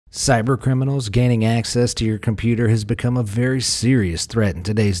Cybercriminals gaining access to your computer has become a very serious threat in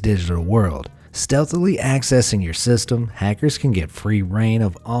today's digital world. Stealthily accessing your system, hackers can get free reign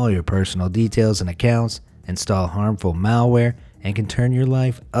of all your personal details and accounts, install harmful malware, and can turn your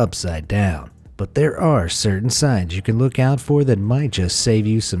life upside down. But there are certain signs you can look out for that might just save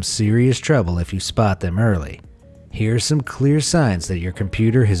you some serious trouble if you spot them early. Here are some clear signs that your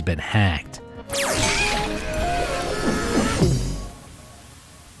computer has been hacked.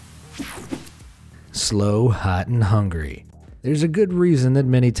 Slow, hot, and hungry. There's a good reason that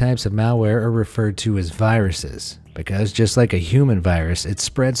many types of malware are referred to as viruses, because just like a human virus, it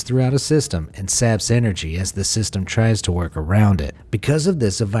spreads throughout a system and saps energy as the system tries to work around it. Because of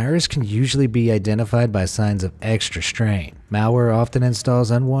this, a virus can usually be identified by signs of extra strain. Malware often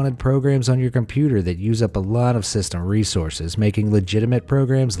installs unwanted programs on your computer that use up a lot of system resources, making legitimate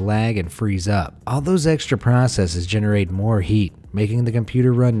programs lag and freeze up. All those extra processes generate more heat, making the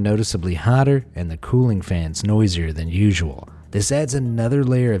computer run noticeably hotter and the cooling fans noisier than usual. This adds another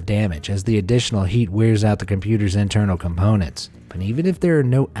layer of damage as the additional heat wears out the computer's internal components. But even if there are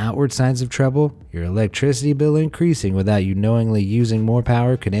no outward signs of trouble, your electricity bill increasing without you knowingly using more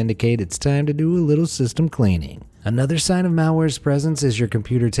power could indicate it's time to do a little system cleaning. Another sign of malware's presence is your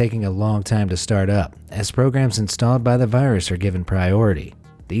computer taking a long time to start up, as programs installed by the virus are given priority.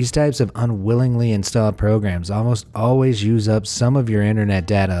 These types of unwillingly installed programs almost always use up some of your internet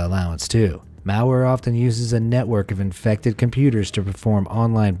data allowance too. Malware often uses a network of infected computers to perform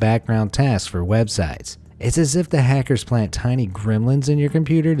online background tasks for websites. It's as if the hackers plant tiny gremlins in your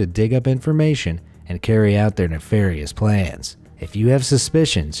computer to dig up information and carry out their nefarious plans. If you have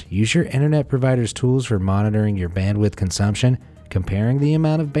suspicions, use your internet provider's tools for monitoring your bandwidth consumption, comparing the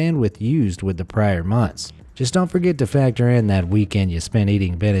amount of bandwidth used with the prior months. Just don't forget to factor in that weekend you spent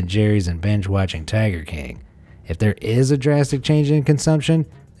eating Ben & Jerry's and binge watching Tiger King. If there is a drastic change in consumption,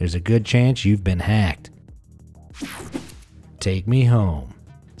 there's a good chance you've been hacked. Take me home.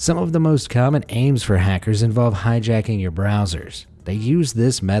 Some of the most common aims for hackers involve hijacking your browsers. They use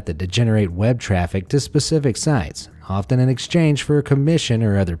this method to generate web traffic to specific sites, often in exchange for a commission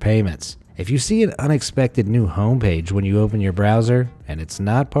or other payments. If you see an unexpected new homepage when you open your browser, and it's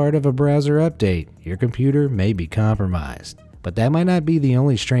not part of a browser update, your computer may be compromised. But that might not be the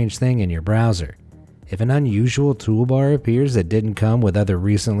only strange thing in your browser. If an unusual toolbar appears that didn't come with other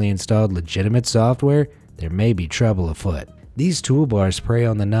recently installed legitimate software, there may be trouble afoot. These toolbars prey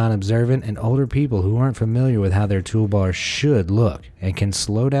on the non-observant and older people who aren't familiar with how their toolbars should look, and can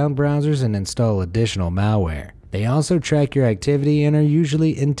slow down browsers and install additional malware. They also track your activity and are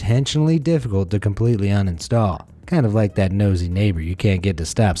usually intentionally difficult to completely uninstall, kind of like that nosy neighbor you can't get to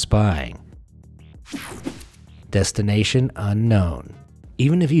stop spying. Destination unknown.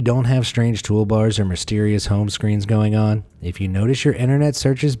 Even if you don't have strange toolbars or mysterious home screens going on, if you notice your internet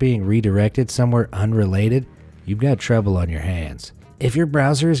searches being redirected somewhere unrelated, you've got trouble on your hands. If your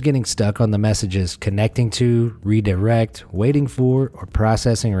browser is getting stuck on the messages connecting to, redirect, waiting for, or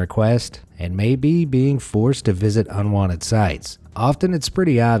processing a request, and maybe being forced to visit unwanted sites, often it's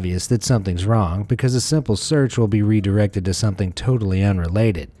pretty obvious that something's wrong because a simple search will be redirected to something totally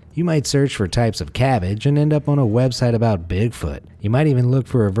unrelated. You might search for types of cabbage and end up on a website about Bigfoot. You might even look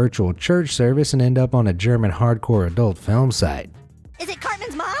for a virtual church service and end up on a German hardcore adult film site. Is it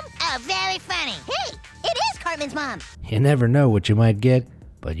Cartman's mom? Oh, very funny. Hey, it is Cartman's mom. You never know what you might get,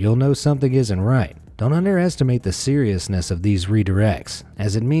 but you'll know something isn't right. Don't underestimate the seriousness of these redirects,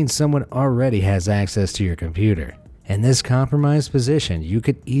 as it means someone already has access to your computer. In this compromised position, you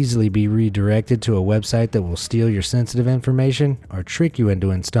could easily be redirected to a website that will steal your sensitive information or trick you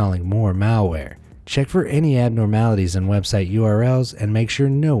into installing more malware. Check for any abnormalities in website URLs and make sure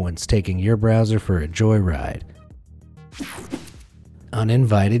no one's taking your browser for a joyride.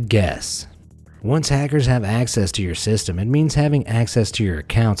 Uninvited guests. Once hackers have access to your system, it means having access to your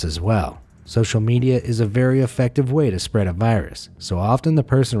accounts as well. Social media is a very effective way to spread a virus, so often the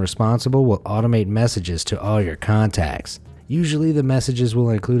person responsible will automate messages to all your contacts. Usually the messages will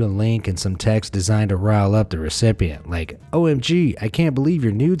include a link and some text designed to rile up the recipient, like, "OMG, I can't believe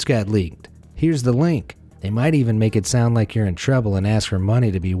your nudes got leaked. Here's the link." They might even make it sound like you're in trouble and ask for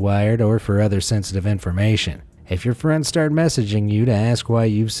money to be wired or for other sensitive information. If your friends start messaging you to ask why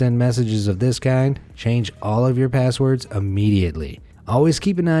you've sent messages of this kind, change all of your passwords immediately. Always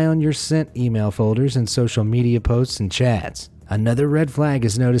keep an eye on your sent email folders and social media posts and chats. Another red flag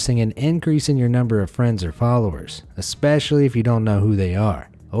is noticing an increase in your number of friends or followers, especially if you don't know who they are.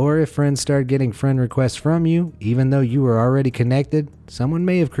 Or if friends start getting friend requests from you, even though you were already connected, someone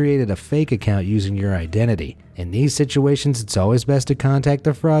may have created a fake account using your identity. In these situations, it's always best to contact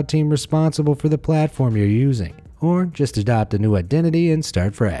the fraud team responsible for the platform you're using. or just adopt a new identity and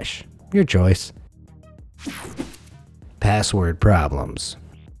start fresh. Your choice. Password problems.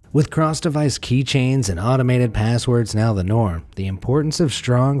 With cross-device keychains and automated passwords now the norm, the importance of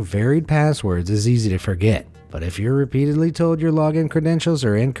strong, varied passwords is easy to forget. But if you're repeatedly told your login credentials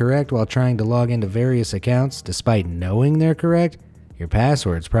are incorrect while trying to log into various accounts despite knowing they're correct, your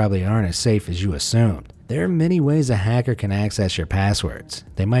passwords probably aren't as safe as you assumed. There are many ways a hacker can access your passwords.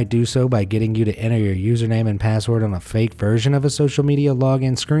 They might do so by getting you to enter your username and password on a fake version of a social media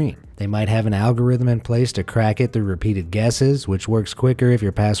login screen. They might have an algorithm in place to crack it through repeated guesses, which works quicker if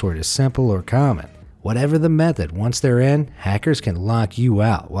your password is simple or common. Whatever the method, once they're in, hackers can lock you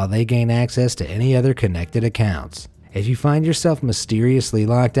out while they gain access to any other connected accounts. If you find yourself mysteriously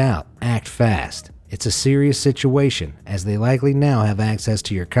locked out, act fast. It's a serious situation, as they likely now have access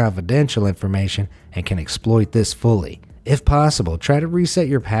to your confidential information and can exploit this fully. If possible, try to reset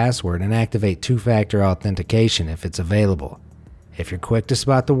your password and activate two-factor authentication if it's available. If you're quick to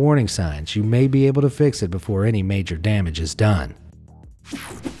spot the warning signs, you may be able to fix it before any major damage is done.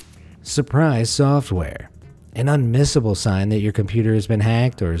 Surprise software. An unmissable sign that your computer has been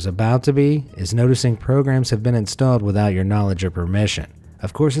hacked or is about to be is noticing programs have been installed without your knowledge or permission.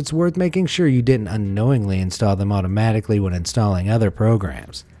 Of course, it's worth making sure you didn't unknowingly install them automatically when installing other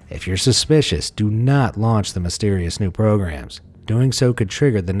programs. If you're suspicious, do not launch the mysterious new programs. Doing so could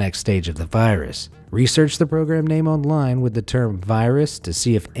trigger the next stage of the virus. Research the program name online with the term virus to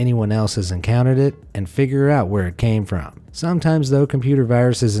see if anyone else has encountered it and figure out where it came from. Sometimes, though, computer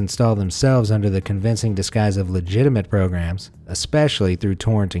viruses install themselves under the convincing disguise of legitimate programs, especially through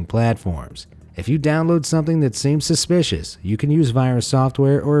torrenting platforms. If you download something that seems suspicious, you can use virus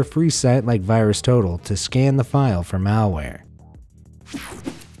software or a free site like VirusTotal to scan the file for malware.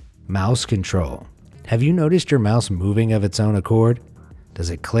 Mouse control. Have you noticed your mouse moving of its own accord? Does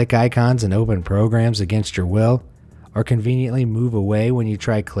it click icons and open programs against your will? Or conveniently move away when you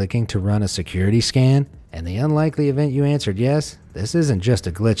try clicking to run a security scan? In the unlikely event you answered yes, this isn't just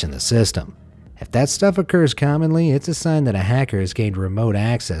a glitch in the system. If that stuff occurs commonly, it's a sign that a hacker has gained remote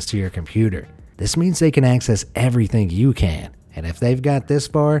access to your computer. This means they can access everything you can, and if they've got this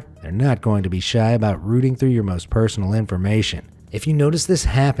far, they're not going to be shy about rooting through your most personal information. If you notice this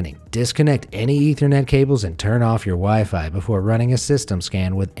happening, disconnect any Ethernet cables and turn off your Wi-Fi before running a system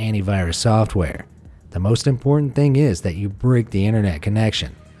scan with antivirus software. The most important thing is that you break the internet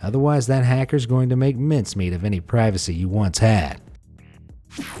connection, otherwise that hacker's going to make mincemeat of any privacy you once had.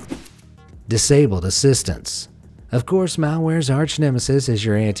 Disabled assistance. Of course, malware's arch nemesis is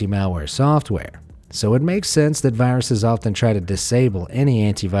your anti-malware software, so it makes sense that viruses often try to disable any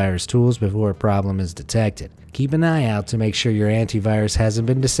antivirus tools before a problem is detected. Keep an eye out to make sure your antivirus hasn't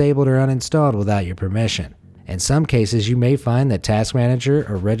been disabled or uninstalled without your permission. In some cases, you may find that Task Manager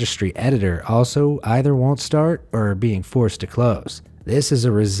or Registry Editor also either won't start or are being forced to close. This is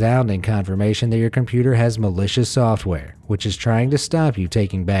a resounding confirmation that your computer has malicious software, which is trying to stop you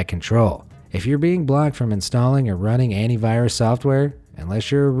taking back control. If you're being blocked from installing or running antivirus software,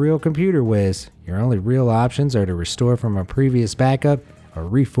 unless you're a real computer whiz, your only real options are to restore from a previous backup or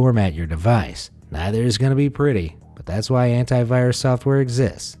reformat your device. Neither is going to be pretty, but that's why antivirus software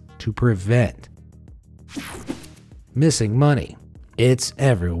exists, to prevent. Missing money. It's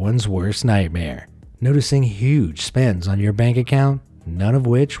everyone's worst nightmare. Noticing huge spends on your bank account, none of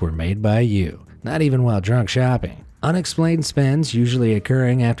which were made by you, not even while drunk shopping. Unexplained spends, usually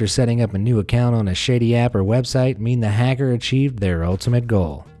occurring after setting up a new account on a shady app or website, mean the hacker achieved their ultimate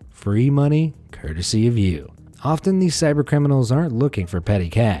goal: free money courtesy of you. Often these cybercriminals aren't looking for petty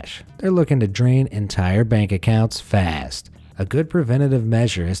cash. They're looking to drain entire bank accounts fast. A good preventative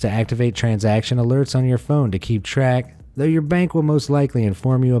measure is to activate transaction alerts on your phone to keep track, though your bank will most likely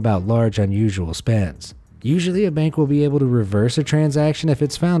inform you about large unusual spends. Usually a bank will be able to reverse a transaction if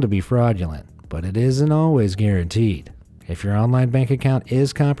it's found to be fraudulent, but it isn't always guaranteed. If your online bank account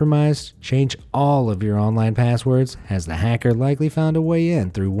is compromised, change all of your online passwords, as the hacker likely found a way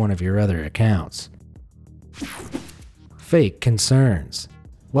in through one of your other accounts. Fake concerns.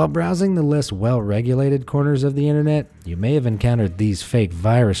 While browsing the less well-regulated corners of the internet, you may have encountered these fake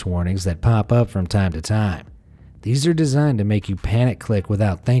virus warnings that pop up from time to time. These are designed to make you panic click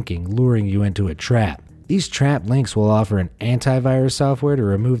without thinking, luring you into a trap. These trap links will offer an antivirus software to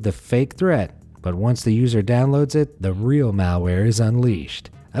remove the fake threat, but once the user downloads it, the real malware is unleashed.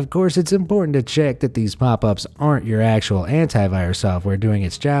 Of course, it's important to check that these pop-ups aren't your actual antivirus software doing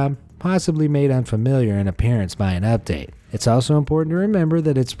its job, possibly made unfamiliar in appearance by an update. It's also important to remember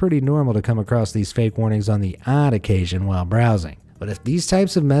that it's pretty normal to come across these fake warnings on the odd occasion while browsing. But if these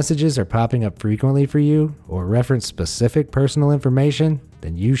types of messages are popping up frequently for you, or reference specific personal information,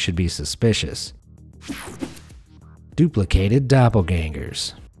 then you should be suspicious. Duplicated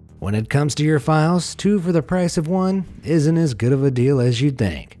doppelgangers. When it comes to your files, 2 for the price of 1 isn't as good of a deal as you'd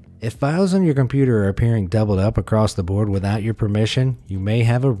think. If files on your computer are appearing doubled up across the board without your permission, you may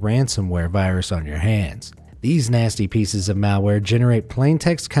have a ransomware virus on your hands. These nasty pieces of malware generate plain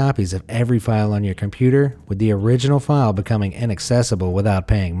text copies of every file on your computer, with the original file becoming inaccessible without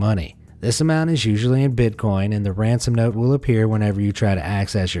paying money. This amount is usually in Bitcoin, and the ransom note will appear whenever you try to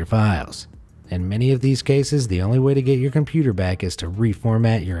access your files. In many of these cases, the only way to get your computer back is to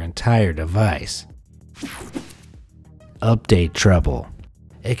reformat your entire device. Update trouble.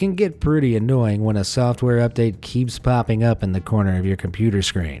 It can get pretty annoying when a software update keeps popping up in the corner of your computer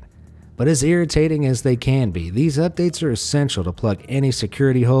screen. But as irritating as they can be, these updates are essential to plug any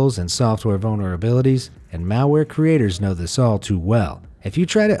security holes and software vulnerabilities, and malware creators know this all too well. If you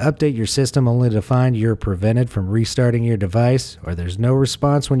try to update your system only to find you're prevented from restarting your device, or there's no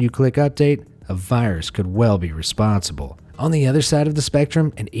response when you click update, a virus could well be responsible. On the other side of the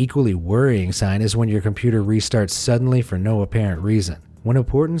spectrum, an equally worrying sign is when your computer restarts suddenly for no apparent reason. When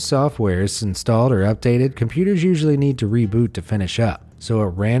important software is installed or updated, computers usually need to reboot to finish up. So a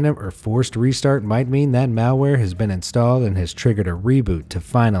random or forced restart might mean that malware has been installed and has triggered a reboot to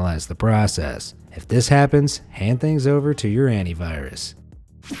finalize the process. If this happens, hand things over to your antivirus.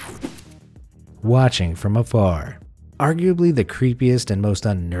 Watching from afar. Arguably the creepiest and most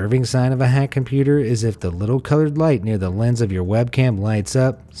unnerving sign of a hacked computer is if the little colored light near the lens of your webcam lights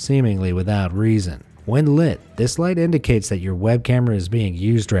up, seemingly without reason. When lit, this light indicates that your web camera is being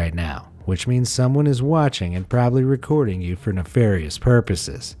used right now, which means someone is watching and probably recording you for nefarious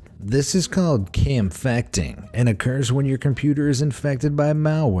purposes. This is called camfecting and occurs when your computer is infected by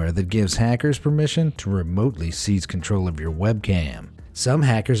malware that gives hackers permission to remotely seize control of your webcam. Some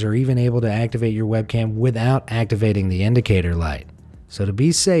hackers are even able to activate your webcam without activating the indicator light. So to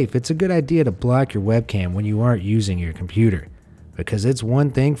be safe, it's a good idea to block your webcam when you aren't using your computer. Because it's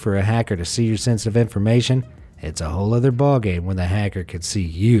one thing for a hacker to see your sensitive information, it's a whole other ballgame when the hacker could see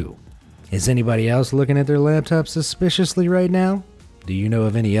you. Is anybody else looking at their laptop suspiciously right now? Do you know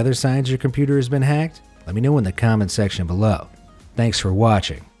of any other signs your computer has been hacked? Let me know in the comment section below. Thanks for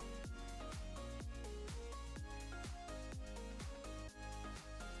watching.